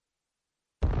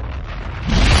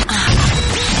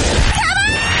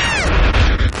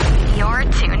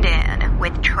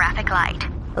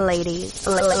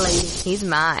Ladies, he's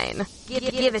mine.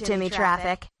 Give it to me,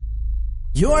 Traffic.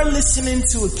 You're listening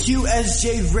to a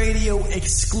QSJ Radio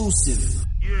exclusive.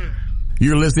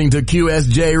 You're listening to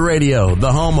QSJ Radio,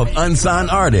 the home of unsigned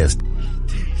artists.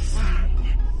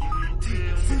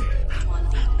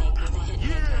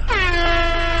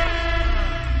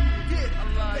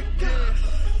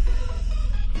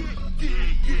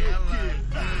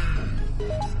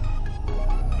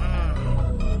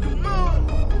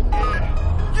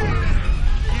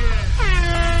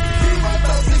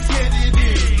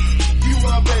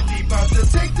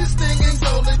 Take this thing and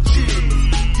go legit.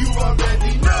 You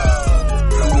already know.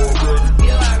 You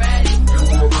already.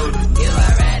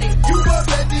 You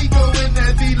already going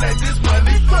heavy. Let this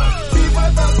money flow. We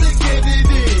about to get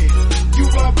it in. You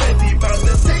already about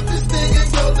to take this thing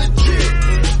and go legit.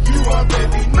 You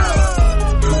already know.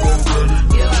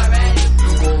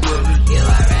 You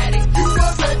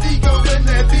already going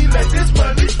heavy. Let this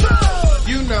money flow.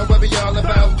 You know what we all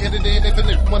about. Get it in. If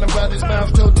it wanna run his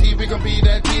mouth, toe T, we gon' be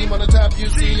that team on the top. You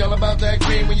see all about that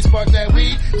green when you spark that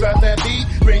weed. Drop that beat,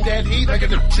 bring that heat like a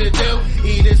shit do.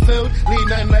 Eat his food, leave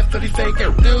nothing left for these fake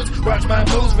dudes. Watch my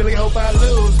moves, really hope I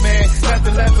lose, man.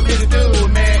 Nothing left for me to do,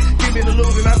 man. Give me the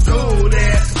loot and I'm cool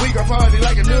there. We gon' party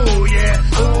like a new year.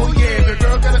 Oh yeah, the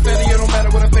girl got a fatty, it don't matter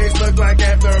what her face look like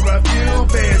after a few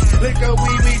beers. Liquor,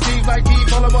 we G's like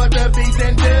keep all about the beats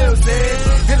and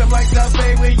deuces. Hit them like South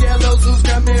Bay with yellow suits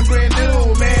coming brand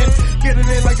new, man. Get it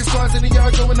in like it's squads in the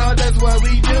yard going hard, that's what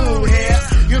we do here.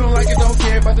 You don't like it, don't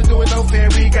care, about to do it, no fair,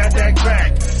 we got that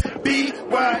crack.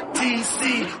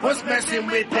 BYTC, what's messing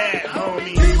with that,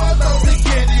 homie? We about to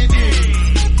get it in.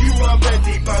 You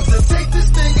already about to take this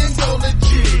thing and go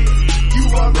legit.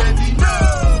 You already know.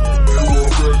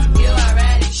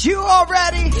 You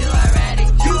already.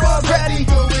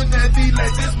 Going heavy,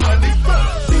 let this money flow.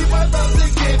 We about to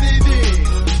get it in.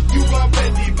 You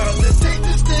already about to take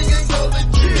this thing and go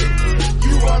legit.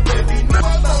 You already know.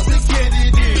 About to get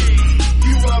it in.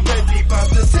 You already about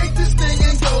to take this thing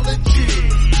and go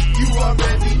legit. You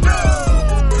already know.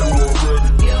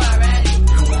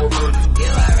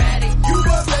 You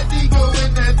already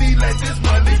going heavy, let this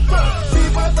money flow. We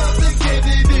about to get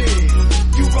it in.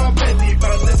 You already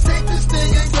about to take this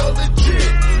thing and go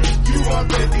legit. You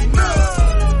already know.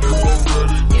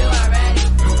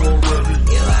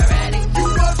 You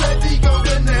already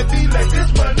going heavy, let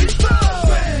this money flow.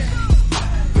 Bang,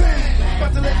 bang,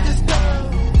 about to let this go.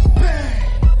 Bang,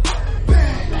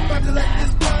 bang, about to let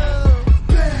this go.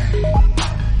 Bang,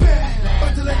 bang,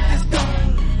 about to let this go.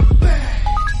 Bang,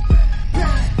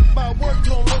 bang, my work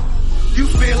don't look. You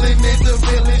feeling it, the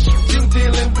realest you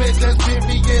dealing with, that's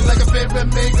period. Like a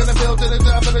pyramid, gonna build to the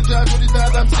top of the chart.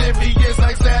 25, I'm serious,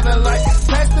 like satellite.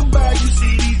 Pass them by, you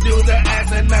see these dudes are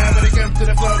asinine. When it comes to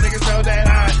the flow, niggas know that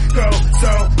I go so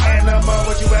animal.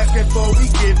 What you asking for, we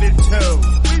give it to.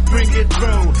 We bring it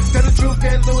through. Tell the truth,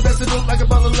 can't lose, that's a look like a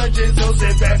ball of legends. So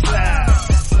sit back, slide.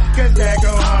 Cause that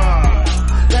go hard,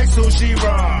 like sushi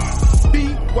raw.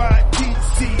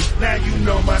 BYTC, now you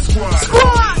know my squad.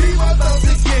 We about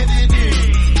to get it in.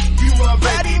 You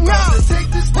already about to take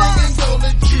this thing and go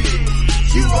legit.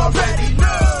 You already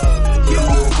know. You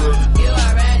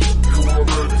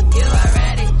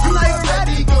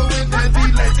already going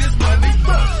heavy, let this money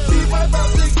flow. We about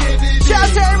to get it in. Shout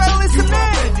out to everybody listening. You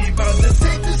already about to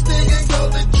take this thing and go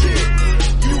legit.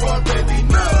 You already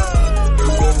know.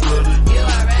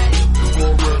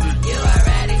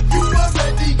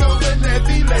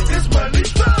 Heavy, let this money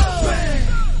flow. Bang,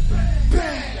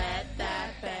 bang. Let that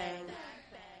bang.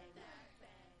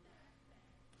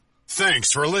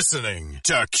 Thanks for listening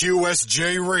to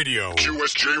QSJ Radio.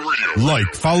 QSJ Radio.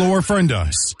 Like, follow, or friend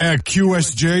us at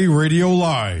QSJ Radio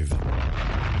Live.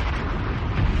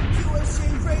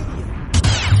 QSJ Radio.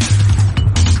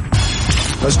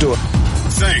 Let's do it.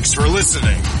 Thanks for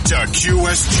listening to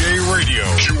QSJ Radio.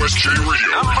 QSJ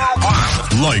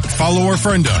Radio. Like, follow, or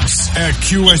friend us at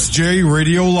QSJ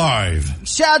Radio Live.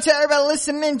 Shout out to everybody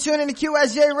listening, tuning in to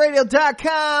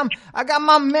QSJRadio.com. I got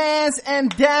my mans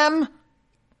and them.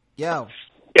 Yo.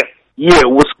 Yeah,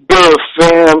 what's good,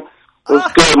 fam?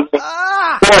 What's good,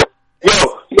 man?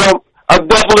 Yo, I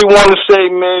definitely want to say,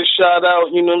 man, shout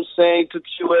out, you know what I'm saying, to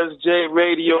QSJ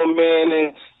Radio,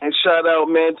 man, and shout out,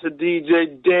 man, to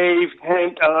DJ Dave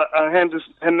Hernandez,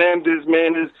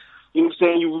 man. You know what I'm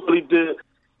saying, you really did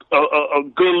a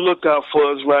good lookout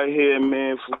for us right here,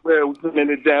 man, for real. We're putting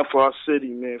it down for our city,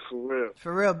 man, for real.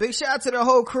 For real. Big shout out to the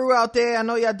whole crew out there. I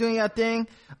know y'all doing your thing.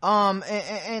 And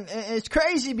it's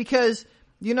crazy because,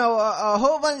 you know, a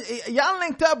whole bunch, y'all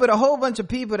linked up with a whole bunch of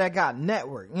people that got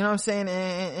network, you know what I'm saying?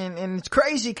 And it's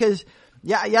crazy because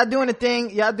Y'all doing the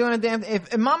thing. Y'all doing the damn thing.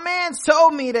 If my man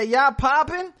told me that y'all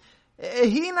popping,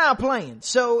 he not playing.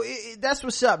 So that's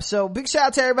what's up. So big shout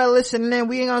out to everybody listening in.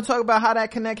 We ain't gonna talk about how that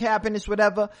connect happened. It's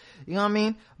whatever. You know what I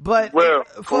mean? But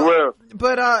for real.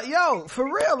 But yo, for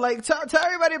real, like tell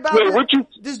everybody about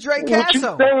this Drake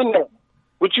Casso.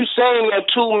 What you saying that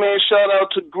too, man? Shout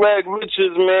out to Greg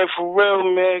Richards, man, for real,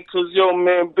 man. Cause yo,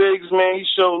 man, Biggs, man, he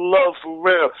showed love for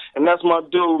real, and that's my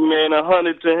dude, man.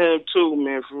 100 to him too,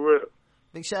 man, for real.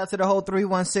 Big shout out to the whole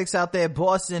 316 out there,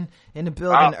 Boston, in the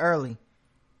building early.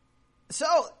 So,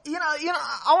 you know,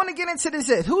 I want to get into this.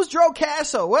 Who's Drake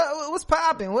Casso? What's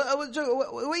popping?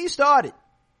 Where you started?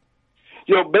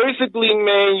 Yo, basically,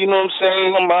 man, you know what I'm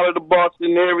saying? I'm out of the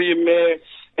Boston area, man.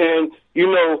 And, you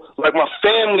know, like my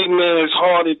family, man, is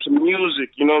hard into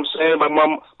music. You know what I'm saying? Like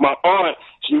my aunt,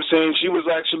 she was saying she was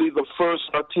actually the first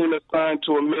Latina signed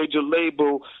to a major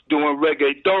label doing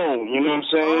reggaeton. You know what I'm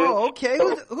saying? Oh, okay.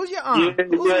 Who's your aunt?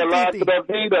 Yeah, La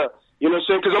Vida. You know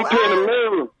what I'm saying? Because I'm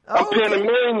Panamanian. I'm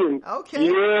Panamanian. Okay.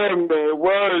 Yeah, man, it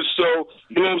was. So,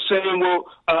 you know what I'm saying? Well,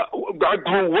 I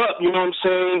grew up, you know what I'm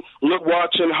saying,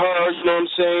 watching her, you know what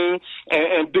I'm saying,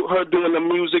 and her doing the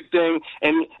music thing.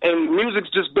 And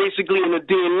music's just basically in the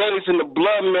DNA, it's in the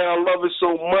blood, man. I love it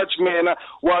so much, man.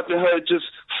 Watching her just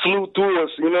flew through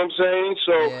us, you know what I'm saying?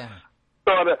 So,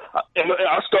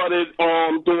 I started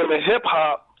doing the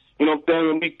hip-hop. You know,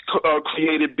 then we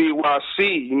created BYC,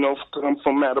 you know, because I'm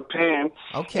from Mattapan.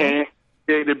 Okay. And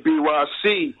created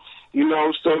BYC, you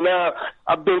know. So now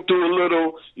I've been through a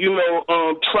little, you know,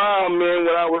 trial, man,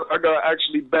 when I got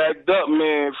actually backed up,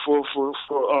 man, for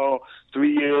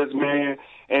 3 years, man.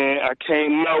 And I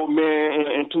came out, man,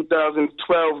 in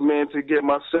 2012, man, to get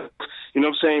myself, you know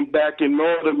what I'm saying, back in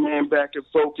order, man, back in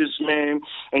focus, man.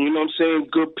 And you know what I'm saying,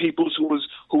 good people who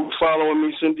were following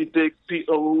me, Cindy Dick,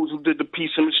 who did the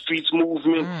Peace in the Streets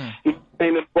movement,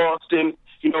 in Boston.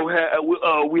 You know,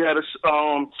 we had a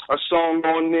song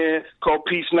on there called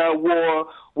Peace Not War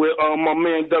with my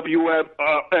man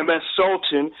WMS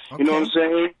Sultan, you know what I'm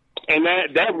saying? And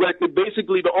that record,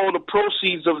 basically, all the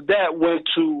proceeds of that went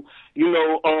to, you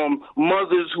know,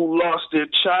 mothers who lost their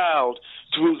child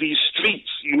through these streets,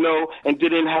 you know, and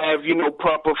didn't have, you know,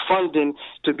 proper funding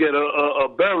to get a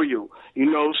burial, you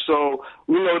know. So,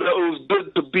 you know, that was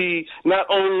good to be not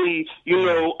only, you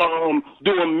know,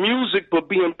 doing music, but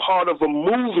being part of a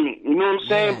movement, you know what I'm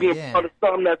saying? Being part of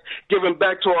something that's giving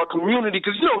back to our community.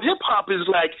 Because, you know, hip-hop is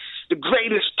like the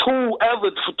greatest tool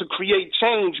ever to create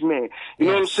change, man. You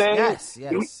know what I'm saying? Yes.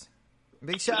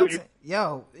 Big shout out to,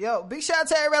 big shout out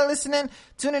to everybody listening.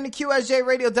 Tune in to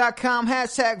QSJRadio.com,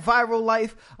 #Viral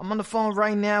Life. I'm on the phone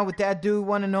right now with that dude,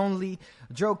 one and only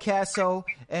Drake Casso.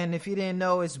 And if you didn't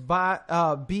know, it's BYTC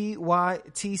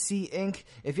Inc.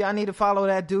 If y'all need to follow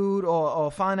that dude or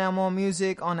find out more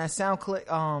music on that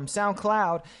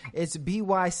SoundCloud, it's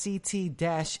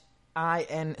BYCT-INC.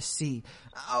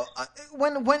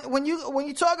 When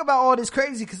you talk about all this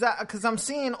crazy, cause I'm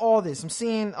seeing all this, I'm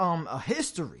seeing a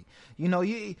history. You know,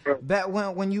 back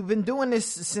when you've been doing this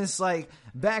since like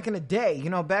back in the day,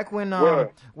 you know, back when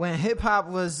hip hop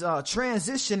was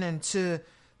transitioning to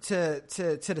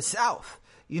the South,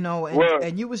 you know,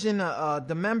 and you was in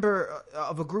the member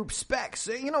of a group Specs.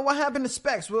 You know, what happened to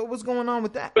Specs? What's going on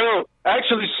with that? Yo,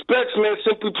 actually, Specs, man,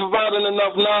 simply providing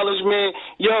enough knowledge, man.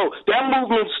 Yo, that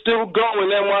movement's still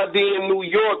going. NYD in New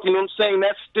York, you know what I'm saying?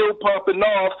 That's still popping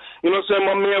off. You know what I'm saying?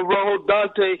 My man Rojo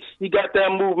Dante, he got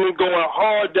that movement going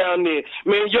hard down there.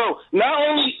 Man, yo, not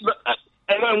only...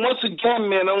 And then once again,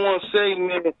 man, I want to say,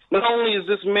 man, not only is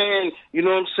this man, you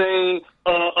know what I'm saying,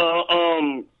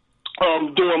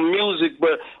 doing music,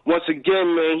 but once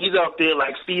again, man, he's out there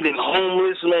like feeding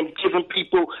homeless, man, giving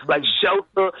people like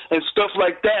shelter and stuff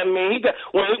like that, man. He got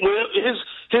when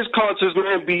his concerts,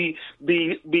 man, be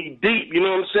deep, you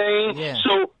know what I'm saying? Yeah.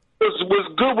 So what's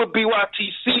good with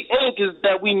BYTC Inc. is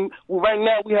that right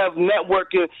now we have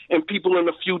networking and people in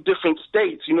a few different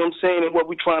states, you know what I'm saying? And what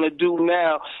we're trying to do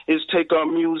now is take our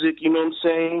music, you know what I'm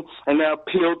saying, and now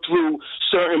appeal through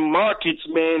certain markets,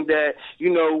 man, that, you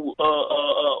know,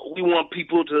 we want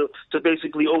people to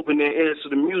basically open their ears to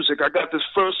the music. I got this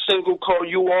first single called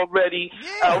You Already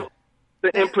out. The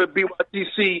Emperor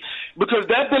BYTC, because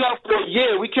that's been out for a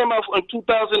year. We came out in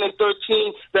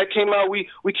 2013. That came out. We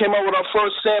came out with our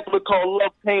first sampler called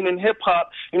Love, Pain, and Hip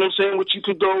Hop. You know what I'm saying? Which you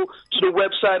could go to the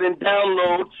website and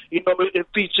download. You know, it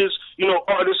features, you know,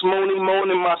 artists Moni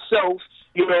Moan and myself.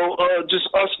 You know, just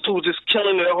us two, just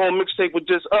killing it. The whole mixtape with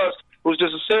just us. It was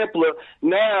just a sampler.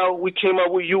 Now we came out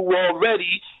with You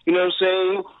Already. You know what I'm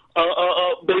saying?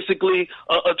 Basically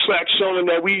a track showing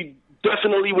that we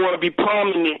definitely want to be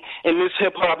prominent in this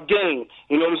hip hop game.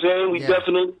 You know what I'm saying? We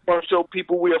definitely want to show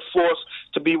people we are forced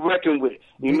to be reckoned with.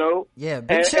 You know? Yeah.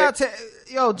 Big shout out to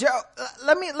Joe.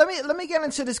 Let me get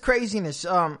into this craziness.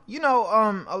 A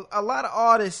lot of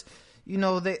artists,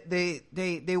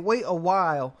 they wait a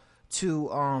while to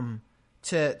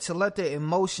let their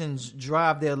emotions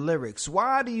drive their lyrics.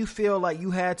 Why do you feel like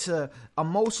you had to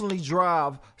emotionally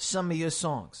drive some of your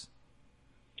songs?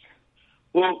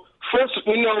 Well, first,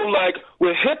 like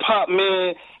with hip hop,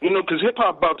 man, because hip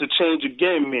hop about to change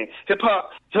again, man. Hip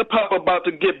hop about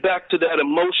to get back to that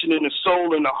emotion in the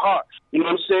soul and the heart. You know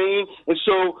what I'm saying? And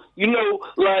so,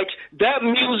 like that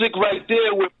music right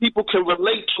there, where people can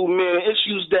relate to, man,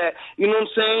 issues that, you know what I'm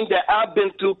saying, that I've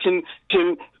been through can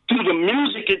through the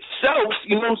music itself,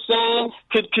 you know what I'm saying,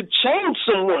 could change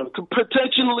someone, could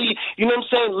potentially, you know what I'm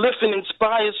saying, lift and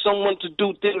inspire someone to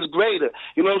do things greater.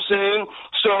 You know what I'm saying?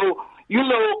 So,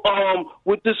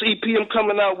 with this EP I'm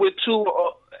coming out with too,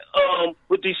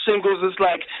 with these singles, it's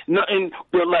like nothing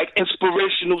but like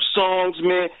inspirational songs,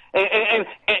 man. And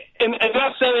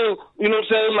not saying, you know what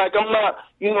I'm saying, like I'm not,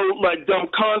 like dumb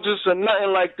conscious or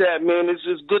nothing like that, man. It's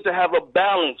just good to have a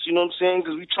balance, you know what I'm saying,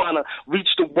 because we're trying to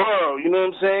reach the world, you know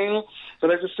what I'm saying.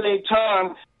 But at the same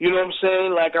time, you know what I'm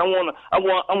saying, like I wanna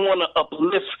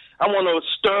uplift, I wanna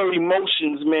stir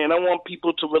emotions, man. I want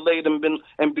people to relate and be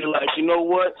like, you know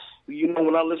what?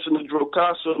 When I listen to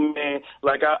Drocasso, man,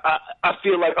 like I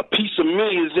feel like a piece of me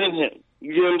is in him.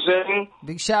 You know what I'm saying?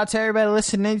 Big shout out to everybody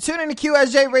listening. Tune in to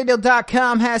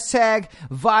QSJRadio.com,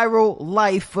 #viral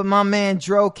life for my man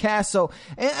Drocasso.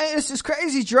 And it's just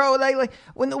crazy, Dro. Like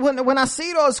when I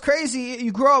see it all, it's crazy.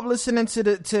 You grow up listening to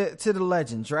the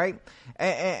legends, right?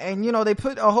 And they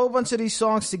put a whole bunch of these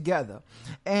songs together.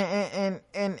 And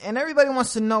everybody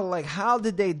wants to know, like, how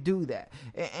did they do that?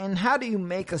 And how do you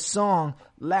make a song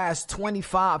last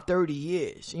 25, 30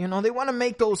 years? They want to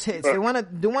make those hits. They want to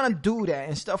do that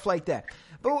and stuff like that.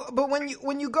 But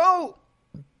when you go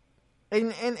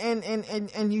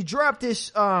and you drop this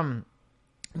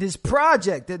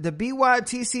project, the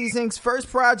BYTC Inc.'s first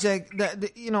project, that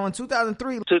in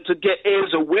 2003, to get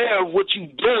ears aware of what you're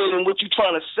doing and what you're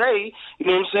trying to say, you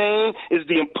know what I'm saying, is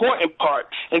the important part.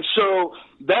 And so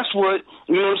that's what,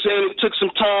 you know what I'm saying, it took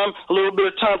some time, a little bit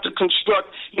of time to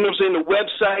construct, you know what I'm saying, the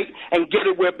website and get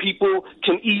it where people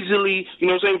can easily, you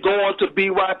know what I'm saying, go on to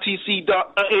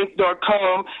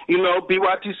bytcinc.com,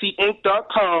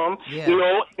 bytcinc.com,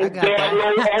 and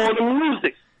download all the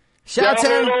music. Shout out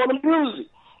to all the music.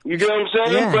 You get what I'm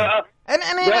saying? Yeah. But, and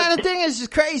the thing is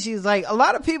just crazy. It's like a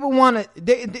lot of people want to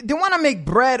they want to make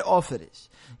bread off of this.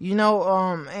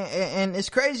 And it's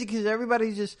crazy because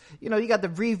everybody just, you got the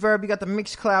Reverb, you got the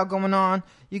Mixcloud going on,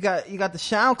 you got the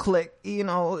SoundClick,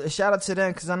 shout out to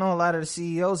them because I know a lot of the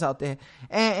CEOs out there,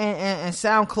 and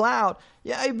SoundCloud.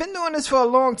 Yeah, you've been doing this for a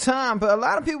long time, but a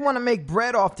lot of people want to make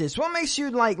bread off this. What makes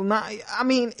you like not? I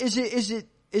mean, is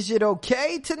it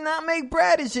okay to not make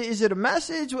bread? Is it a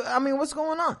message? I mean, what's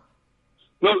going on?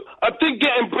 Well, I think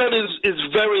getting bread is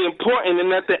very important,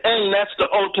 and at the end, that's the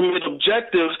ultimate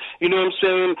objective, you know what I'm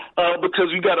saying, because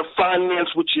you got to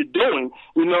finance what you're doing,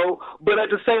 But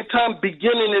at the same time,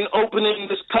 beginning and opening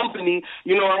this company,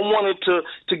 I wanted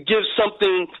to give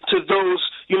something to those,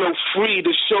 free,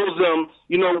 to show them,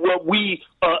 what we,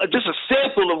 just a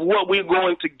sample of what we're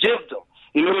going to give them.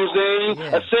 You know what I'm saying?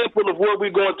 Yeah. A sample of what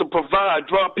we're going to provide,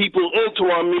 draw people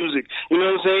into our music. You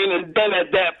know what I'm saying? And then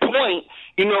at that point,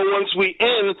 once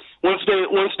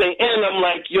they end, I'm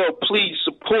like, yo, please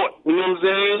support. You know what I'm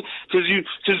saying? Because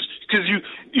you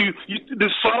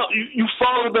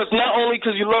followed us not only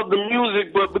because you love the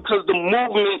music, but because the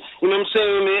movement. You know what I'm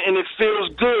saying? And it feels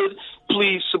good.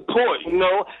 Please support, and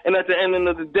at the end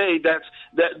of the day, that's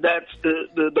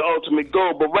the ultimate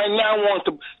goal. But right now, I want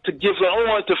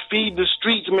to feed the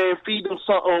streets, man, feed them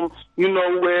something,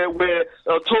 where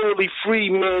totally free,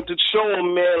 man, to show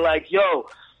them, man, like, yo,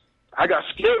 I got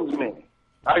skills, man.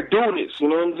 I do this, you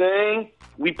know what I'm saying?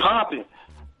 We popping.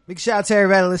 Big shout out to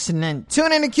everybody listening.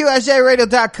 Tune in to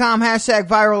QSJRadio.com,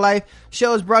 #viral life.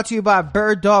 Show is brought to you by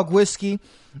Bird Dog Whiskey.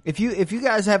 If you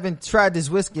guys haven't tried this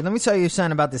whiskey, let me tell you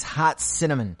something about this hot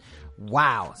cinnamon.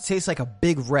 Wow. It tastes like a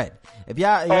Big Red. If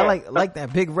y'all like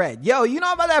that Big Red. Yo, you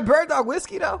know about that Bird Dog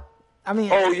Whiskey though? I mean,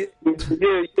 yeah,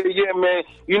 man.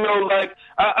 Like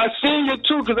I seen you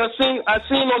too, because I seen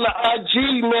on the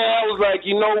IG, man. I was like,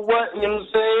 you know what? You know what I'm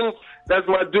saying? That's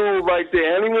my dude right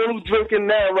there. Anyone who's drinking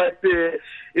that right there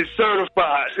is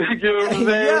certified. You know what I'm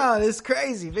saying? Yo, it's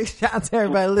crazy. Big shout out to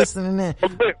everybody listening in.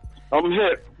 I'm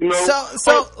hip. You know.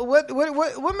 So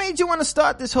what made you want to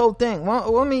start this whole thing?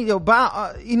 What made you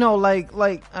about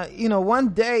one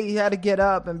day you had to get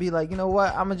up and be like, you know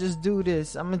what, I'm gonna just do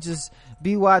this. I'm gonna just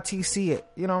BYTC it.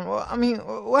 You know, I mean,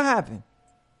 what happened?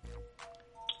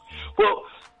 Well,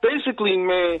 basically,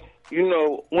 man, you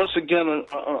know, once again,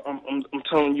 I'm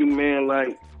telling you, man,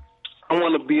 like, I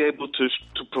want to be able to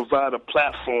provide a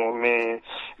platform, man,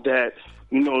 that,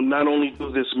 you know, not only do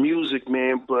this music,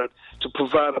 man, but to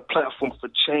provide a platform for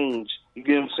change. You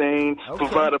get what I'm saying? Okay.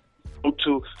 Provide a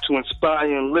platform to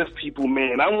inspire and lift people,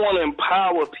 man. I want to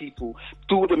empower people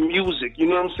through the music. You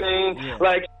know what I'm saying? Yeah.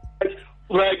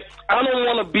 Like, I don't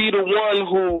want to be the one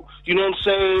who, you know what I'm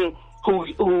saying,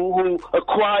 who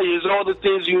acquires all the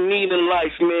things you need in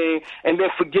life, man, and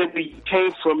then forget where you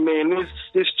came from, man.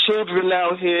 There's children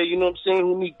out here, you know what I'm saying,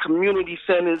 who need community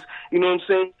centers, you know what I'm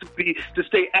saying, to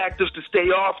stay active, to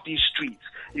stay off these streets.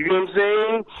 You know what I'm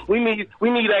saying? We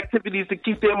need activities to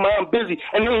keep their mind busy.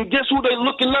 And then guess who they're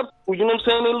looking up to? You know what I'm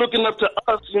saying? They're looking up to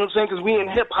us, you know what I'm saying, because we in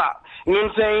hip hop. You know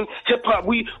what I'm saying? Hip hop,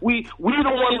 we the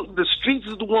one, the streets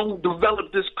is the one who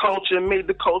developed this culture and made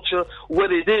the culture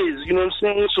what it is. You know what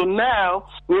I'm saying? So now,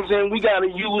 you know what I'm saying, we got to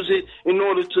use it in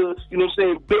order to, you know what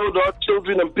I'm saying, build our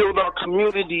children and build our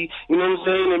community, you know what I'm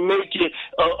saying, and make it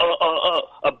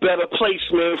a better place,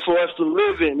 man, for us to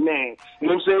live in, man. You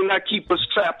know what I'm saying? Not keep us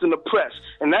trapped and oppressed.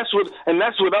 And that's what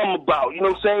I'm about. You know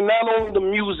what I'm saying? Not only the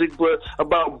music, but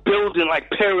about building like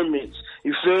pyramids.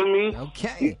 You feel me?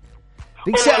 Okay.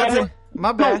 Big shout out to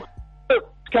my bad.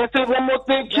 Can I say one more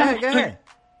thing, too? Yeah, go ahead.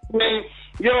 Man,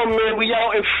 man, we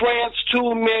out in France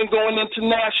too, man, going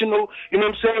international. You know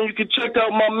what I'm saying? You can check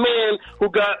out my man who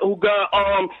got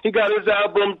his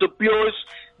album The Purest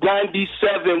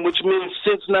 97, which means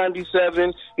since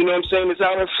 97. You know what I'm saying? It's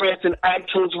out in France and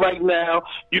iTunes right now.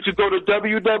 You could go to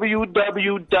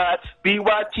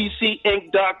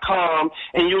www.bytcinc.com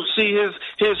and you'll see his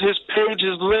page,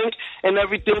 his link, and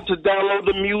everything to download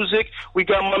the music. We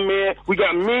got my man, we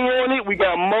got me on it, we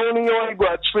got Moni on it, we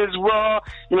got Triz Raw,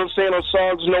 you know what I'm saying, on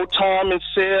songs No Time and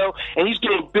Sale, and he's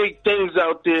doing big things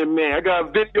out there, man. I got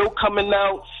a video coming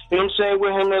out, you know what I'm saying,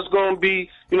 with him that's going to be,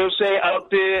 you know what I'm saying,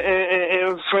 out there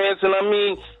in France. And I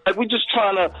mean, like, we just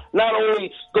trying to not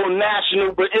only go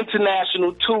national, but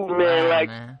international too, man. Wow, like,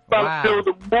 man. trying to build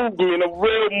a movement, a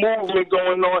real movement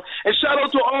going on. And shout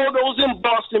out to all those in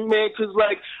Boston, man, because,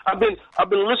 like, I've been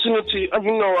listening to,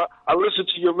 you know, I listen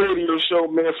to your radio show,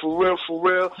 man, for real.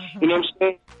 You know what I'm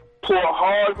saying? Pour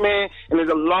hard, man, and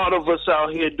there's a lot of us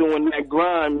out here doing that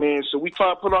grind, man. So we try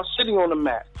to put our city on the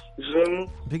map. You feel me?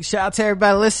 Big shout out to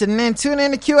everybody listening in. Tune in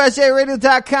to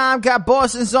QSJRadio.com. Got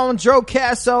Boston's own Joe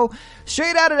Casso,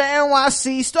 straight out of the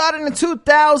NYC. Started in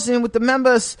 2000 with the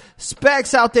members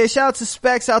Specs out there. Shout out to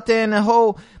Specs out there and the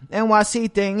whole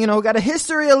NYC thing. You know, got a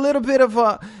history, a little bit of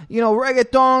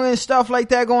reggaeton and stuff like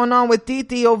that going on with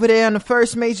Titi over there on the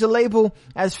first major label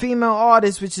as female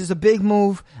artist, which is a big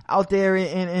move out there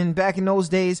in back in those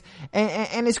days.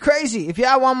 And it's crazy. If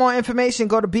y'all want more information,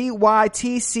 go to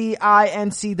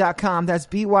BYTCINC.com. That's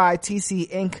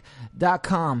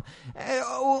BYTCinc.com.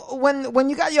 When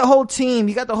you got your whole team,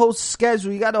 you got the whole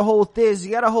schedule, you got the whole this,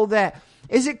 you got the whole that.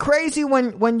 Is it crazy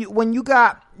when you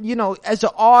got, you know, as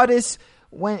an artist,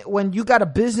 when you got a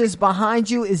business behind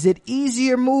you, is it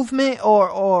easier movement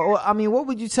or I mean, what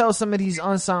would you tell some of these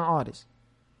unsigned artists?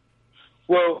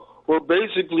 Well,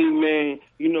 basically, man,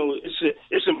 you know,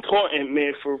 it's important,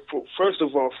 man, for first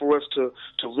of all, for us to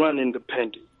run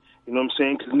independent. You know what I'm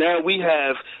saying? Because now we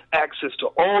have access to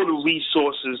all the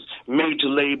resources major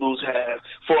labels have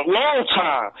for a long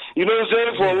time. You know what I'm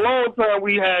saying? For a long time,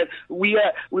 we had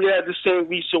the same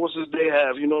resources they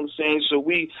have. You know what I'm saying? So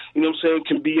we, you know what I'm saying,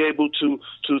 can be able to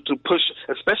push,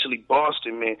 especially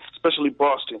Boston, man, push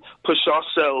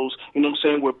ourselves. You know what I'm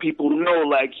saying? Where people know,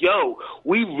 like, yo,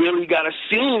 we really got a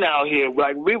scene out here.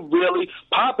 Like, we're really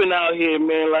popping out here,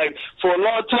 man. Like, for a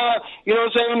long time, you know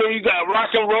what I'm saying? You know, you got rock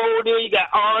and roll there, you got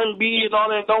R&B and all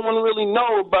that. No one really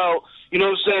know about, you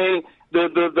know what I'm saying,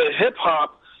 the hip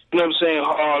hop, you know what I'm saying,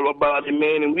 hard about it,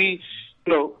 man. And we,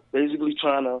 you know, basically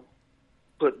trying to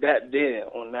put that there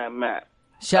on that map.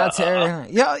 Shout out to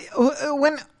everyone. Yo,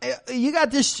 when you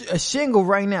got this shingle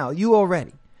right now, you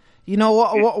already. You know,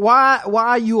 why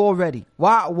are you already?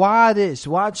 Why this?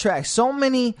 Why tracks? So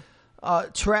many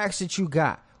tracks that you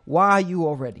got. Why are you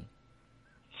already?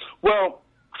 Well,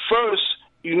 first,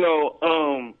 you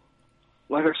know,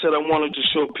 like I said, I wanted to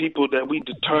show people that we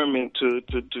determined to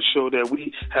show that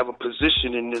we have a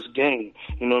position in this game.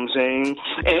 You know what I'm saying?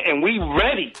 And we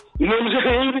ready. You know what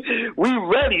I'm saying? We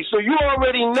ready. So you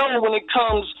already know when it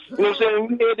comes, you know what I'm saying? When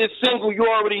you hear this single, you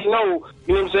already know,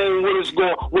 you know what I'm saying,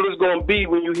 what it's going to be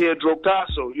when you hear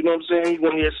Drogaso. You know what I'm saying? You're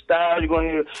going to hear style, you're going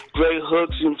to hear great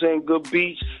hooks, you know what I'm saying, good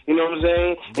beats, you know what I'm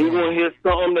saying? And you're going to hear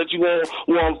something that you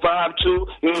want to vibe to,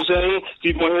 you know what I'm saying?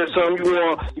 You're going to hear something you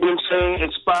want, you know what I'm saying,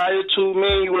 inspired to,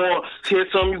 man. You want to hear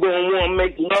something you're going to want to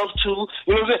make love to,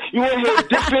 you know what I'm saying? You want to hear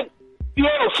different. Yo,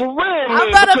 for real, man. I'm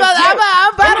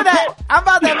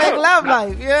about that make love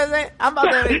life. You know what I'm saying? I'm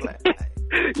about that make love.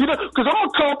 You know, because I'm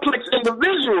a complex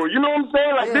individual. You know what I'm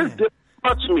saying? Like, this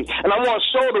touch me. And I want to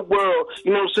show the world,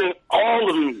 you know what I'm saying, all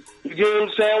of me. You get what I'm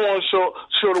saying? I want to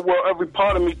show the world every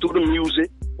part of me through the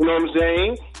music. You know what I'm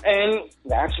saying? And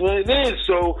that's what it is.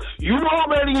 So you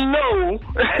already know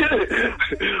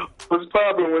what's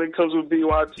popping when it comes with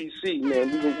BYTC,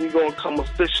 man. We going to come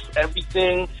official,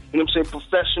 everything, you know what I'm saying,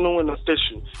 professional and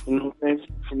official, you know what I'm saying,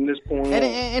 from this point on.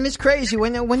 And it's crazy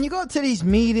when you go to these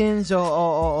meetings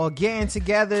or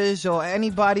getting-togethers or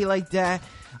anybody like that.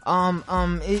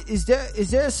 Is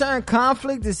there a certain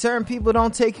conflict that certain people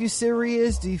don't take you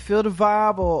serious? Do you feel the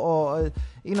vibe or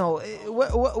you know,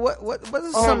 what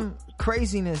is some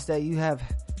craziness that you have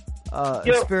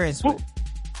experienced with?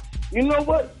 You know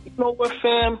what,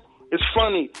 fam? It's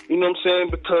funny, you know what I'm saying,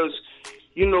 because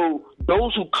you know,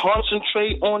 those who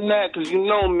concentrate on that, because you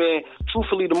know, man,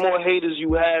 truthfully, the more haters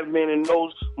you have, man, and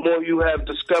those more you have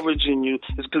discouraging you,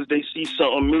 is because they see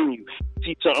something in you,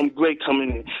 see something great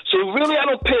coming in. So really, I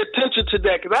don't pay attention to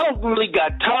that, because I don't really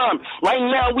got time. Right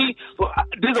now,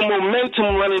 there's a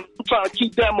momentum running. I'm trying to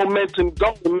keep that momentum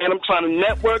going, man. I'm trying to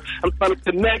network. I'm trying to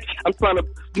connect. I'm trying to,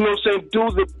 you know what I'm saying, do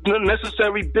the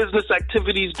necessary business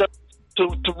activities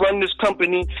to run this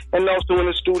company, and also in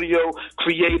the studio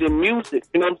creating music,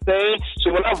 you know what I'm saying?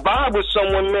 So when I vibe with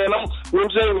someone, man, I'm, you know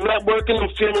what I'm saying, networking, I'm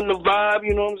feeling the vibe,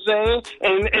 you know what I'm saying?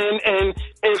 And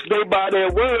if they buy their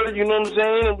word, you know what I'm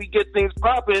saying, and we get things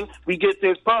popping,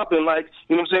 like,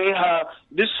 you know what I'm saying, how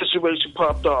this situation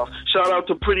popped off. Shout out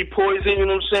to Pretty Poison, you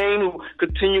know what I'm saying, who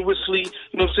continuously,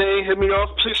 you know what I'm saying, hit me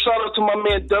off. Shout out to my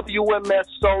man WMS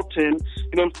Sultan,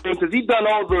 you know what I'm saying, because he done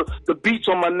all the beats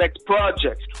on my next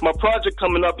project. My project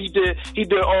coming up, he did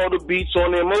all the beats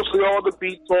on there, mostly all the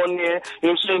beats on there, you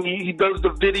know what I'm saying, he does the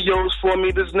videos for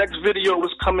me. This next video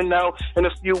is coming out in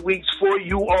a few weeks for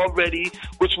you already,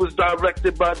 which was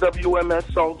directed by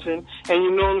WMS Sultan, and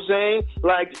you know what I'm saying,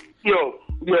 like, yo,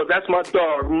 that's my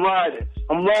dog.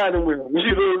 I'm riding with him.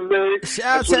 You know what I'm saying?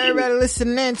 Shout out to everybody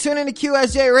listening in. Tune in to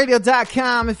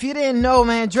QSJRadio.com. If you didn't know,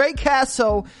 man, Dre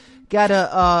Casso got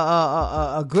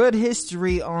a good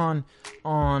history on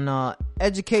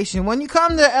education. When you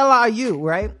come to LIU,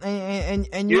 right,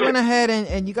 and you went ahead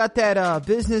and you got that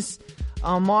business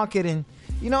marketing.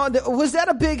 You know, was that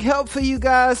a big help for you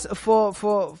guys for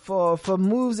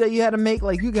moves that you had to make?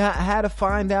 Like you had to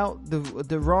find out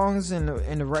the wrongs and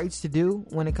the rights to do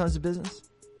when it comes to business?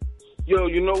 Yo,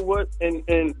 you know what? And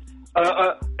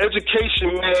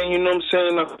education, man, you know what I'm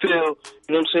saying? I feel, you know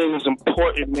what I'm saying, is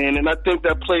important, man. And I think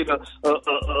that played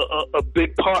a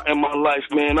big part in my life,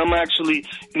 man. I'm actually,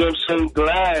 you know what I'm saying,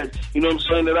 glad, you know what I'm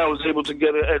saying, that I was able to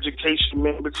get an education,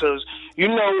 man, because, you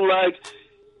know, like,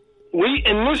 we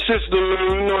in this system,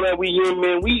 man, you know that we here,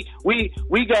 man. We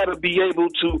gotta be able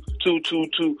to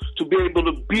be able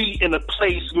to be in a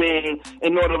place, man,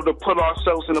 in order to put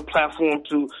ourselves in a platform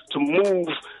to move,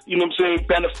 you know what I'm saying,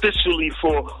 beneficially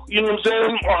for, you know what I'm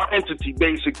saying, our entity,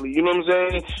 basically, you know what I'm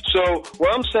saying. So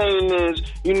what I'm saying is,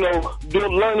 you know,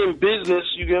 learning business,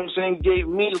 you know what I'm saying, gave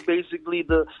me basically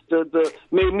the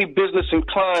made me business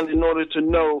inclined in order to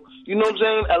know, you know what I'm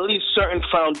saying, at least certain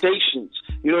foundations.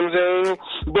 You know what I'm saying?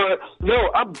 But, yo,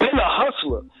 I've been a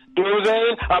hustler. You know what I'm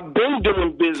saying? I've been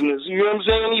doing business. You know what I'm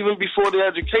saying? Even before the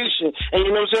education. And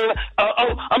you know what I'm saying?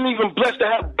 I'm even blessed to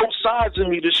have both sides of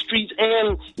me, the streets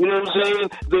and, you know what I'm saying,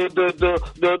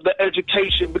 the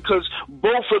education, because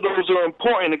both of those are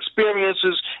important.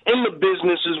 Experiences in the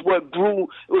business is what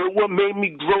made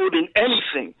me grow in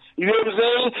anything. You know what I'm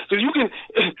saying? Because you can,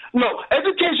 no,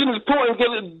 education is important,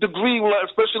 get a degree,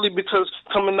 especially because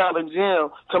coming out of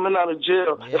jail,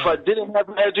 yeah. If I didn't have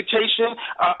an education,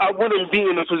 I wouldn't be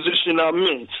in the position I'm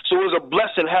in. So it was a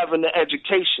blessing having the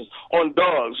education on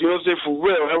dogs, you know what I'm saying, for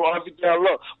real, everything I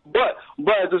love. But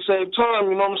at the same time,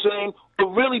 you know what I'm saying,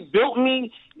 what really built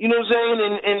me, you know what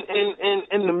I'm saying,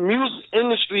 in the music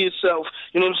industry itself,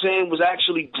 you know what I'm saying, was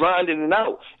actually grinding it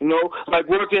out, you know, like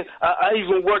working. I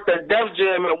even worked at Def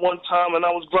Jam at one time, and I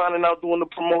was grinding out doing the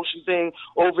promotion thing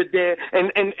over there.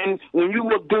 And when you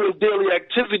were doing daily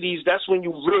activities, that's when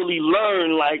you really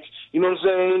learn, like, you know what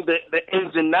I'm saying, the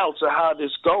ins and outs of how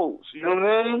this goes. You know what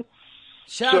I mean?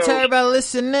 Shout out to everybody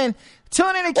listening.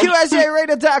 Tune in to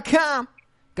QSJRadio.com.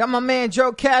 Got my man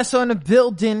Joe Castro in the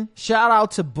building. Shout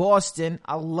out to Boston.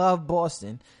 I love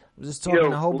Boston. I was just talking to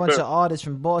a whole bunch of artists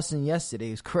from Boston yesterday.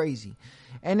 It was crazy.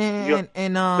 And then,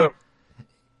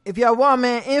 if y'all want,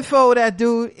 man, info that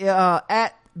dude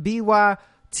at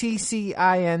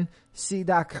BYTCINC.com.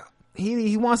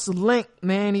 He wants to link,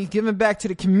 man. He's giving back to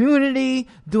the community,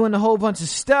 doing a whole bunch of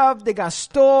stuff. They got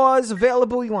stores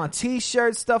available. You want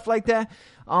t-shirts, stuff like that.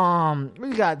 We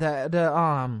got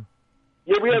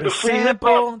we had the free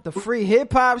hip-hop. The free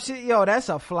hip-hop shit. Yo, that's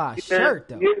a fly shirt,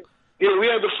 though. Yeah, we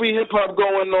had the free hip-hop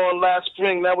going on last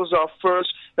spring. That was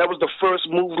the first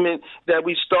movement that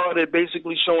we started,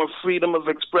 basically showing freedom of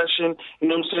expression, you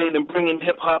know what I'm saying, and bringing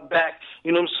hip-hop back,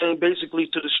 you know what I'm saying, basically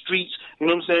to the streets, you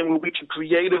know what I'm saying, where we can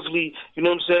creatively, you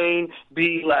know what I'm saying,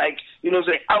 be like, you know what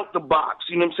I'm saying, out the box,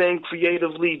 you know what I'm saying,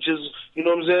 creatively just, you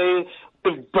know what I'm saying,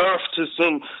 give birth to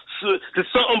something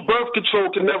birth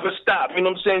control can never stop. You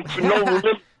know what I'm saying? For no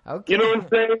limit. Okay. You know what I'm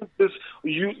saying? Just,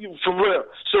 you for real.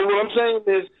 So what I'm saying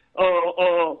is,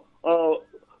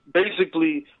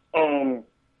 basically,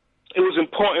 it was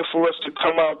important for us to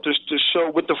come out to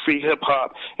show with the free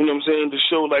hip-hop, you know what I'm saying, to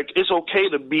show, like, it's okay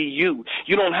to be you.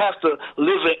 You don't have to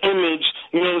live an image,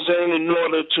 you know what I'm saying, in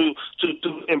order to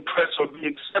impress or be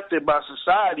accepted by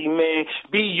society, man.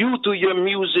 Be you through your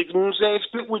music, you know what I'm saying,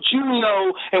 spit what you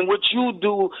know and what you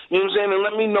do, you know what I'm saying, and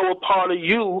let me know a part of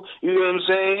you, you know what I'm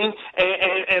saying,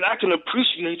 and I can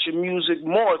appreciate your music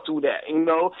more through that, you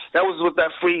know. That was what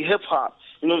that free hip-hop,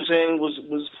 you know what I'm saying,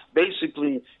 was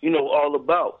basically, you know, all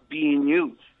about being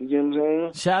you. You get what I'm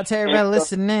saying? Shout out to everybody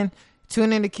listening.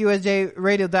 Tune in to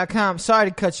QSJRadio.com. Sorry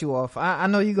to cut you off. I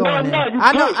know you're going in.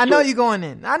 I know you're going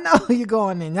in. I know you're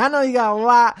going in. I know you got a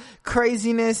lot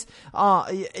craziness.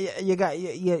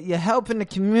 You're helping the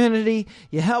community.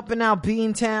 You're helping out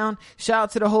Beantown. Shout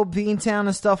out to the whole Beantown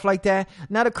and stuff like that.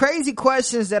 Now the crazy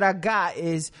questions that I got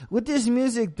is with this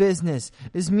music business,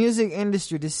 this music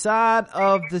industry, the side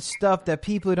of the stuff that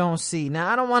people don't see. Now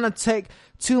I don't want to take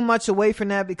too much away from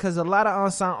that because a lot of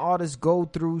unsigned artists go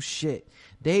through shit.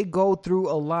 They go through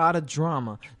a lot of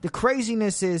drama. The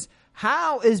craziness is,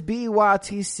 how is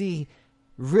BYTC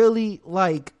really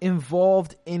like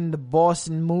involved in the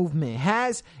Boston movement?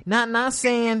 Has not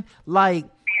saying like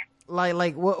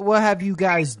what have you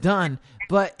guys done,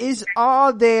 but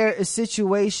are there a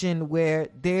situation where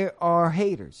there are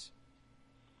haters?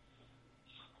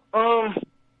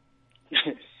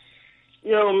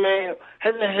 Yo, man,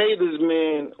 the haters,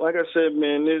 man. Like I said,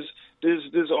 man, there's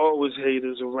always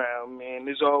haters around, man.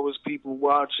 There's always people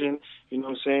watching, you know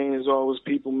what I'm saying? There's always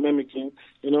people mimicking,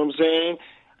 you know what I'm saying?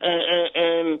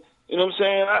 And you know what I'm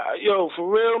saying? For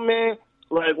real, man,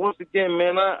 like, once again,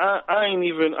 man, I ain't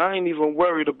even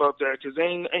worried about that, because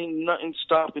ain't nothing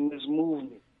stopping this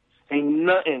movement. Ain't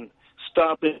nothing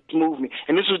stopping this movement.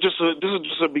 And this is just a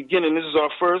beginning. This is our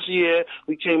first year.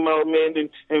 We came out, man,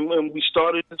 and we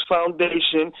started this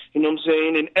foundation, you know what I'm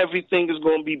saying? And everything is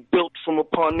going to be built from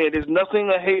upon there. There's nothing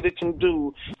a hater can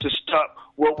do to stop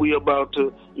what we about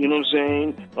to, you know what I'm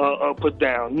saying, put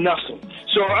down. Nothing.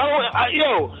 So, tell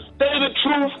you the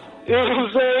truth, you know what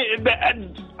I'm saying?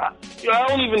 I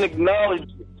don't even acknowledge it,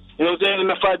 you know what I'm saying?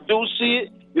 And if I do see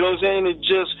it, you know what I'm saying, it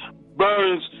just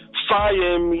burns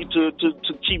fire in me to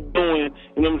keep doing,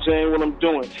 you know what I'm saying, what I'm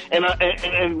doing.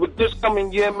 And with this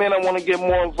coming year, man, I want to get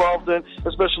more involved in,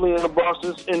 especially in the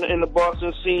Boston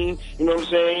scene, you know what I'm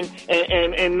saying?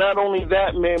 And not only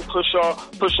that, man, push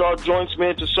our joints,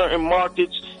 man, to certain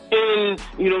markets in,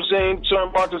 you know what I'm saying,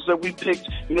 certain markets that we picked,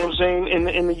 you know what I'm saying,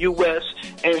 in the US,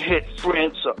 and hit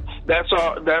France up. That's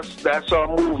our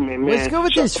movement, man. What's good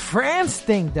with this France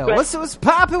thing, though? What's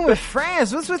popping with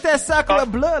France? What's with that Sacre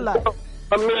Bleu like?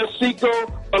 Amir Seco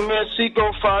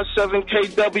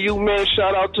 57KW, man,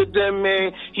 shout out to them,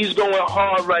 man. He's going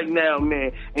hard right now,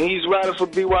 man. And he's riding for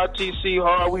BYTC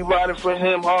hard. We riding for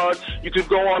him hard. You can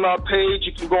go on our page,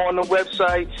 you can go on the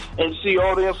website and see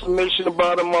all the information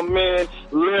about him. My man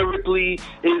lyrically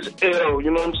is ill,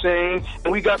 you know what I'm saying?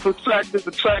 And we got some tracks. There's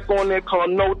a track on there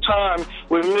called No Time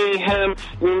with me and him,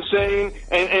 you know what I'm saying?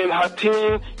 And Hatim, you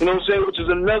know what I'm saying, which is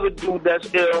another dude that's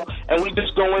ill. And we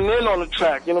just going in on the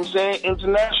track, you know what I'm saying?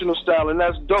 International style, and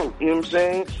that's dope, you know what I'm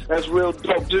saying? That's real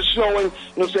dope. Just showing, you know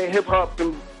what I'm saying, hip-hop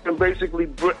can and basically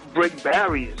break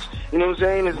barriers. You know what I'm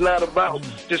saying? It's not about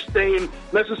just staying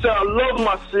necessarily. I love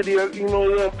my city. You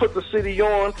know, put the city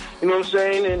on. You know what I'm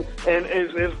saying? And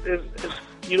it's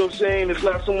you know what I'm saying? It's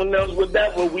not someone else with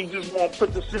that, but we just want to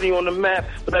put the city on the map.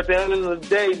 But at the end of the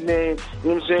day, man, you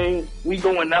know what I'm saying? We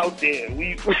going out there.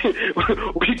 We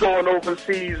going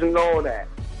overseas and all that.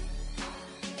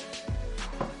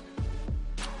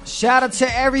 Shout out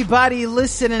to everybody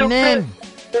listening in.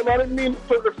 I didn't mean to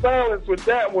put the silence with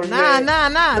that one, Nah.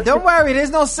 man. Don't worry. There's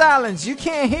no silence. You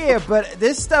can't hear, but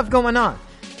there's stuff going on.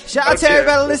 Shout out to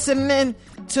everybody listening in.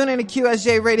 Tune in to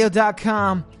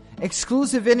QSJRadio.com.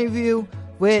 Exclusive interview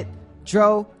with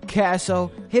Dro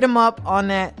Casso. Hit him up on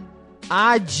that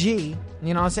IG. You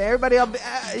know what I'm saying? Everybody,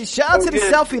 shout out to the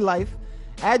selfie life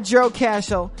at Dro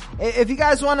Casso. If you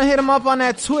guys want to hit him up on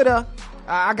that Twitter,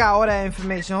 I got all that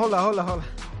information. Hold on.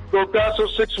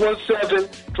 Drocasso617,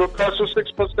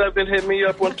 Drocasso617, hit me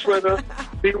up on Twitter.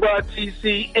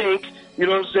 BYTC Inc. You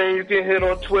know what I'm saying? You can hit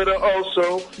on Twitter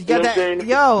also. You got that?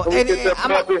 Yo, I'm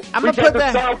gonna put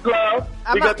that. SoundCloud.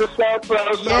 We got the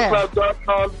SoundCloud,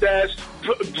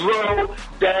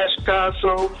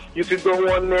 SoundCloud.com/Dro-Casso. You can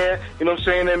go on there. You know what I'm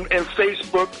saying? And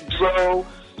Facebook, Dro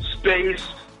space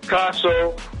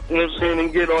Casso. You know what I'm saying?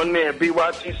 And get on there.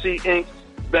 BYTC Inc.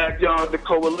 Backyard, the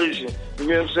coalition. You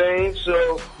know what I'm saying?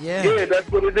 So, yeah, that's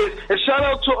what it is. And shout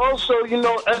out to also, you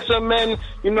know, SMN,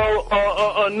 you know,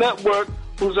 a network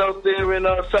who's out there in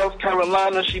South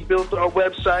Carolina. She built our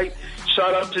website.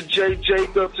 Shout out to Jay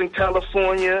Jacobs in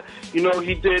California. You know,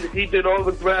 he did all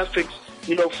the graphics,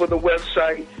 you know, for the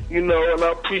website, you know, and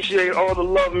I appreciate all the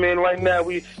love, man. Right now,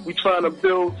 we trying to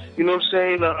build, you know what I'm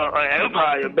saying, an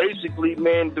empire, basically,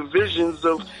 man, divisions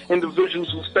of individuals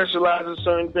who specialize in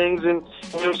certain things and,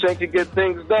 you know what I'm saying, can get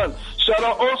things done. Shout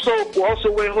out also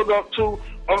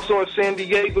in San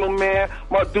Diego, man,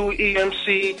 my dude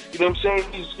EMC, you know what I'm saying,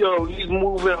 he's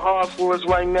moving hard for us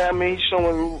right now, man. He's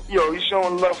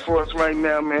showing love for us right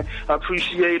now, man. I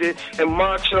appreciate it. And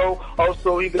Macho,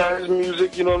 also, he got his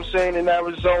music, you know what I'm saying, in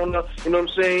Arizona, you know what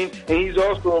I'm saying, and he's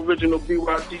also an original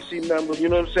BYTC member, you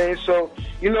know what I'm saying. So,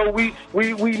 you know, we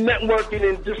networking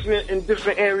in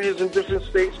different areas in different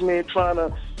states, man, trying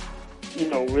to, you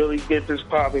know, really get this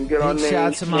popping, get our name.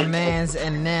 Shout out to my mans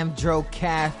and them, Dro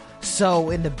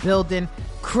Casso in the building.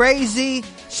 Crazy.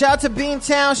 Shout out to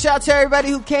Beantown. Shout out to everybody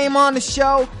who came on the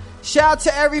show. Shout out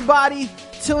to everybody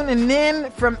tuning in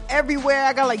from everywhere.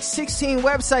 I got like 16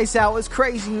 websites out. It's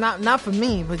crazy. Not for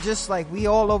me, but just like we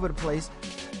all over the place.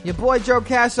 Your boy Dro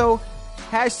Casso.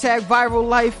 Hashtag Viral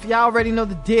Life. Y'all already know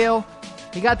the deal.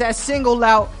 He got that single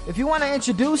out. If you want to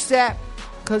introduce that,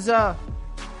 cause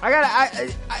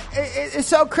it's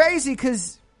so crazy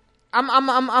because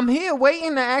I'm here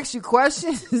waiting to ask you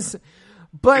questions,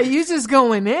 but you just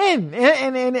going in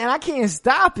and I can't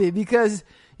stop it because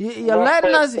you're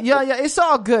letting us. Yeah, it's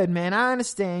all good, man. I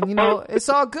understand. You know, it's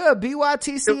all good.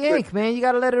 BYTC Inc. Man, you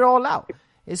got to let it all out.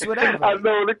 It's whatever. I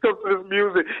know when it comes to this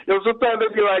music, sometimes they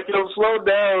be like, slow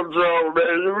down, Dro,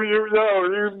 man.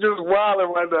 You just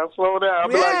wilding right now. Slow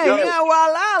down.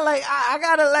 Wild out. Like I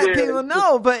gotta let people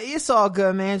know, but it's all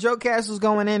good, man. Dro Casso's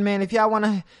going in, man. If y'all want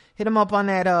to hit him up on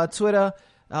that Twitter,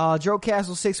 Dro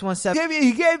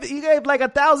Casso617. You gave like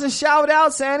 1,000 shout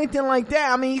outs or anything like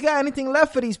that. I mean, you got anything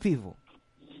left for these people?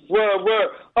 Well,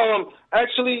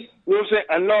 actually, you know what I'm saying?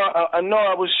 I know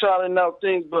I was shouting out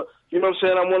things, but you know what I'm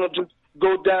saying? I want to just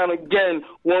go down again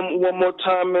one more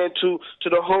time, man, to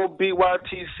the whole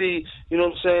BYTC, you know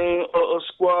what I'm saying, a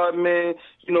squad, man,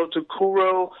 you know, to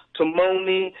Kuro, to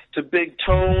Moni, to Big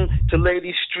Tone, to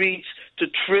Lady Streets, to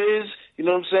Triz, you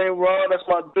know what I'm saying, Raw, that's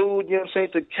my dude, you know what I'm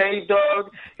saying, to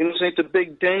K-Dog, you know what I'm saying, to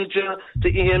Big Danger, to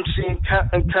EMC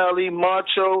and Cali,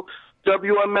 Macho,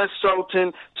 WMS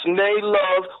Sultan, Tanae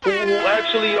Love, who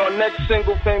actually our next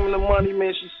single, Fame and the Money,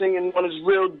 man, she's singing one is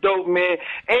real dope, man.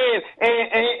 And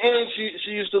she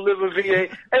used to live in VA.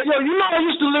 And yo, you know I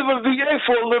used to live in VA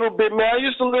for a little bit, man. I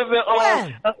used to live in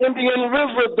Indian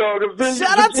River, dog.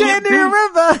 Shout out to Indian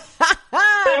River.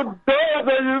 I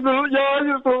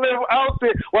used to live out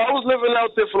there. Well, I was living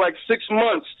out there for like 6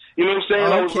 months. You know what I'm saying?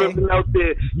 Okay. I was living out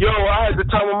there. Yo, I had the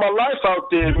time of my life out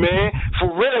there, man. For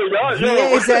real, y'all.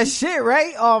 Yeah, it's that shit,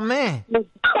 right? Oh, man.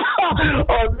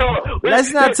 Oh, no.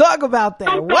 Let's not talk about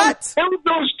that. What? It was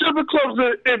those stripper clubs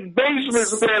in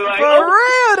basements, man. Like, for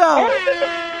real, though.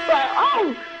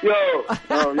 Yo,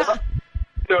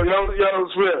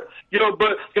 it's real. Yo,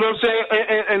 but, you know what I'm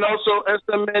saying? And also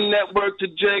SMN Network to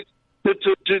Jake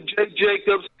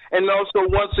Jacobs. And also,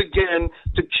 once again,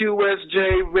 to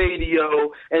QSJ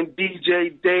Radio and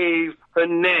DJ Dave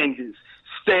Hernandez.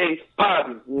 stay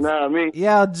positive. You know what I mean?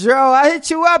 Yo, Dro, I hit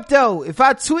you up though. If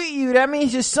I tweet you, that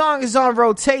means your song is on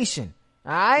rotation.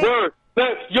 All right? Word.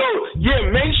 Yo, yeah,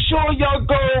 make sure y'all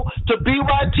go to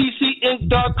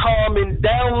bytcinc.com and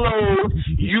download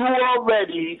You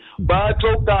Already by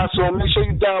Togasso. Make sure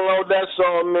you download that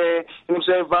song, man. You know what I'm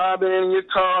saying? Vibing in your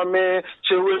car, man.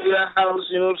 Chill with your house,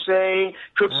 you know what I'm saying?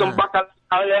 Cook some bacalao,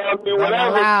 I mean,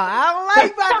 whatever. I don't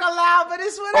like bacalao, but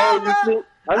it's whatever. Oh,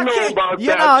 I know about you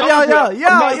that. know, I'm yo.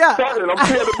 not selling. I'm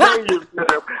here to bring you, man.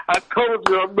 I told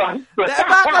you I'm not selling. That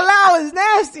bacalao is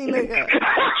nasty, nigga.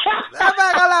 That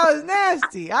bacalao is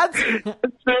nasty. I'm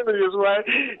serious, right?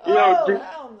 Yo,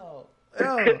 hell no.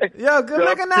 Yo, good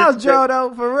looking out, Joe,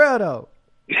 though. For real, though.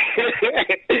 Yo,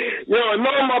 and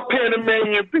all my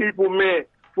Panamanian people, man.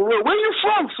 For real. Where you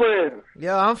from, friend?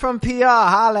 Yo, I'm from PR.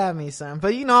 Holla at me, son.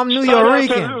 But, you know, I'm New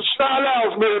Yorican. Shout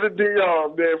out, man, to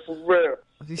DR, man, for real.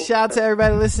 Shout out to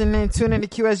everybody listening. Tune in to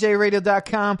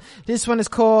QSJRadio.com. This one is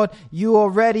called You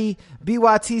Already,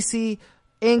 BYTCinc.com.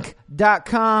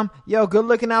 Yo, good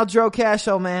looking out, Dro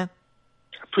Casho, man.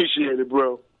 Appreciate it,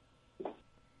 bro.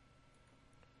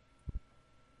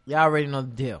 Y'all already know the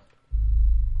deal.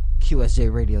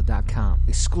 QSJRadio.com.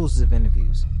 Exclusive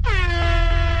interviews.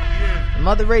 Them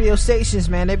other radio stations,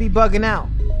 man, they be bugging out.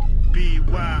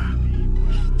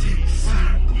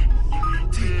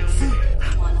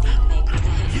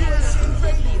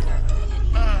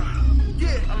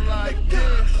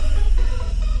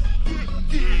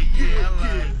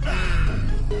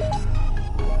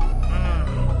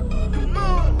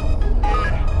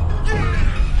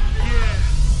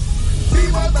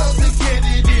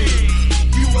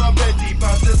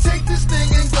 About to take this thing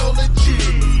and go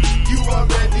legit. You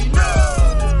already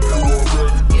know.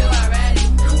 You already.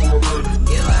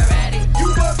 You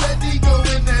already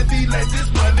going heavy, let this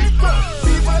money flow.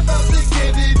 Be about to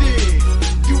get it in.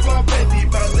 You already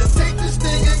about to take this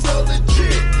thing and go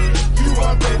legit. You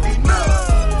already know.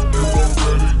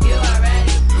 You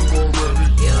already.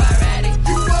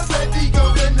 You already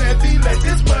going heavy, let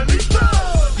this money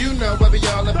flow. You know what we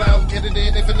all about. Get it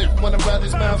in, infinite. Wanna run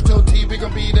his mouth, toe T, we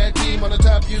gon' be that team on the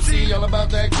top. You see all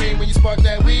about that green when you spark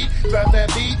that weed, drop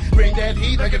that beat, bring that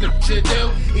heat like a shit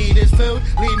do. Eat his food,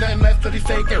 leave nothing left for these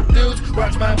fake dudes.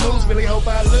 Watch my moves, really hope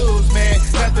I lose, man.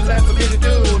 Nothing left for me to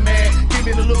do, man. Give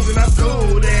me the loot and I'm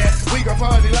cool there. We gon'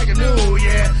 party like a new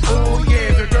year. Oh yeah,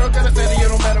 if your girl got a fatty, it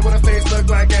don't matter what her face look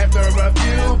like after a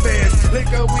few beers.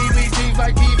 Liquor, we G's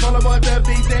like Keith, all about the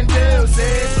beat and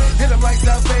deuces. Hit them like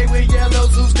South Bay with yellow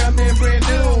Zeus coming brand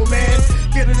new, man.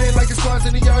 Get it in like it's squads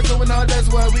in the yard going hard, that's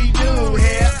what we do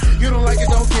here. You don't like it,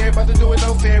 don't care, about to do it,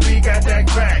 no fair, we got that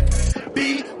crack.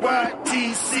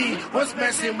 BYTC, what's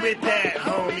messing with that,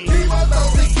 homie? We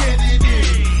about to get it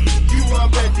in. You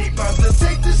already about to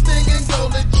take this thing and go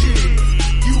legit.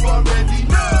 You already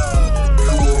know.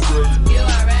 You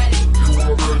already.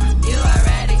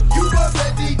 You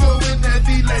already going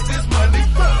heavy, let this money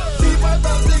flow. We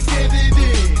about to get it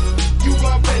in. You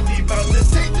already about to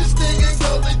take this thing and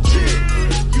go legit.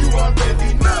 You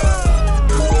already know.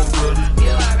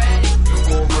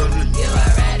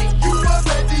 You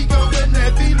already going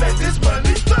heavy, let this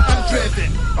money flow. I'm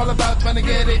driven, all about trying to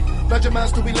get it. Large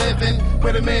amounts to be living.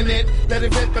 Wait a minute, let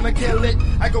it rip and I kill it.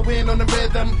 I go in on the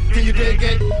rhythm, can you dig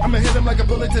it? I'ma hit him like a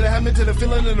bullet to the hammer, to the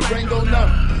feeling and the brain go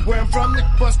numb. Where I'm from, they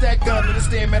bust that gun and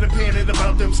stand mad and panic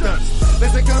about them stunts.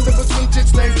 Let's take come between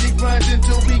chicks, legs, keep grinding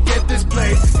till we get this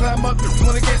play. Climb up if you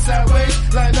wanna get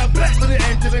sideways. Line up black for the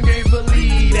end of the game,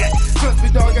 believe that. Trust me,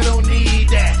 dog, I don't need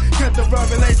that. Cut the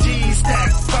rubber, let G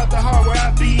stack. About the heart where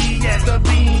I be at the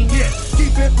bean, yeah.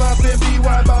 Keep it poppin',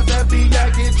 BY about that B. I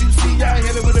get you see, I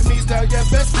hit it with a me style, yeah,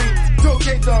 best beat.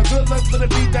 Okay, dog, good luck for the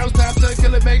beat. That was time to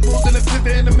kill it, make moves in the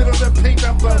pivot in the middle of the pink.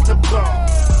 I'm about to blow.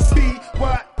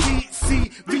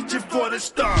 BYTC, reaching for the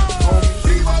stars, homie.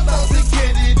 We about to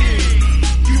get it in.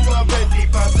 You already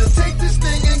about to take this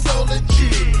thing and go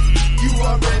legit. You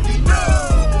already know.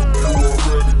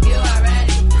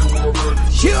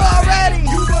 You already.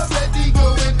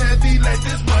 Going heavy, let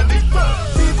this money flow.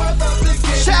 We about to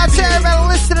get Shout out to everybody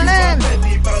listening in.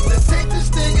 about to take this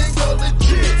thing and go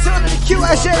legit. Tune in to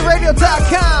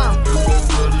QSJRadio.com.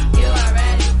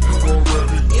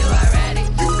 You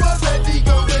already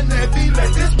going heavy,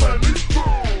 let this money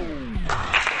flow.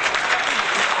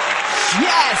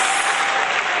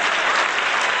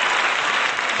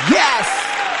 Yes.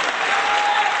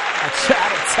 I try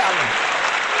to tell them.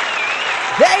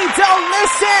 They don't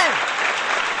listen.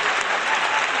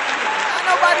 Not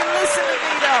nobody listen to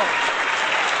me though.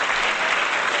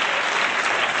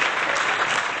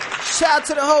 Shout out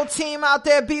to the whole team out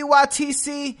there,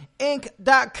 BYTCinc.com.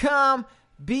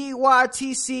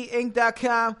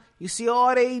 BYTCinc.com. You see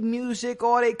all they music,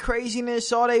 all they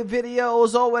craziness, all they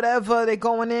videos or whatever they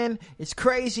going in. It's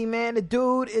crazy, man. The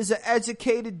dude is an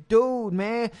educated dude,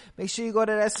 man. Make sure you go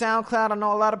to that SoundCloud. I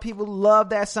know a lot of people love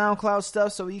that SoundCloud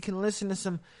stuff, so you can listen to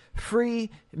some free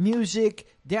music,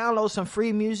 download some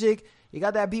free music. You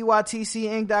got that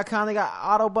BYTCinc.com. They got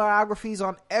autobiographies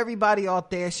on everybody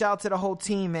out there. Shout out to the whole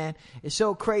team, man. It's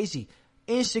so crazy.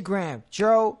 Instagram,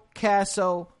 Dro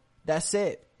Casso. That's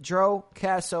it. Dro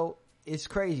Casso. It's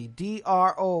crazy.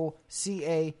 DROCASSO.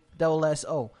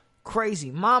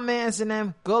 Crazy. My man's in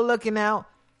them. Good looking out.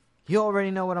 You already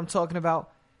know what I'm talking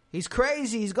about. He's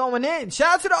crazy. He's going in.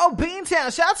 Shout out to the old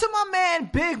Beantown. Shout out to my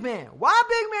man, Big Man. Why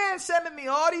Big Man sending me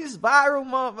all these viral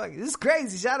motherfuckers? This is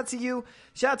crazy. Shout out to you.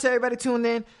 Shout out to everybody tuned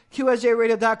in.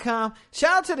 QSJRadio.com.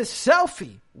 Shout out to the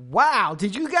selfie. Wow.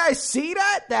 Did you guys see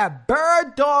that? That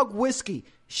Bird Dog Whiskey.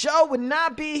 Show would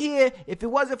not be here if it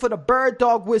wasn't for the Bird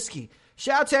Dog Whiskey.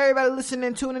 Shout out to everybody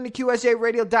listening, tuning in to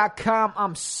QSJRadio.com.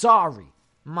 I'm sorry.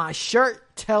 My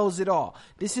shirt tells it all.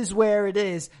 This is where it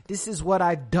is. This is what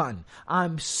I've done.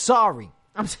 I'm sorry.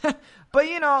 But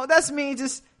you know, that's me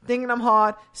just thinking I'm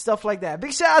hard, stuff like that.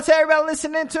 Big shout out to everybody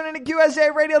listening, tuning in to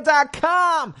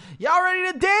QSJRadio.com. Y'all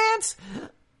ready to dance?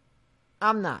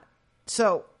 I'm not.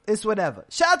 So, it's whatever.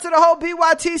 Shout out to the whole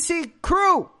BYTC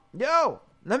crew. Yo,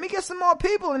 let me get some more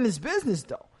people in this business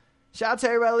though. Shout out to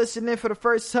everybody listening for the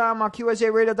first time on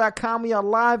QSJRadio.com. We are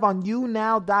live on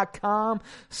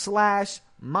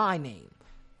YouNow.com/myname.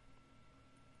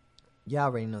 Y'all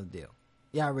already know the deal.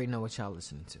 Y'all already know what y'all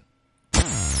listening to.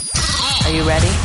 Are you ready?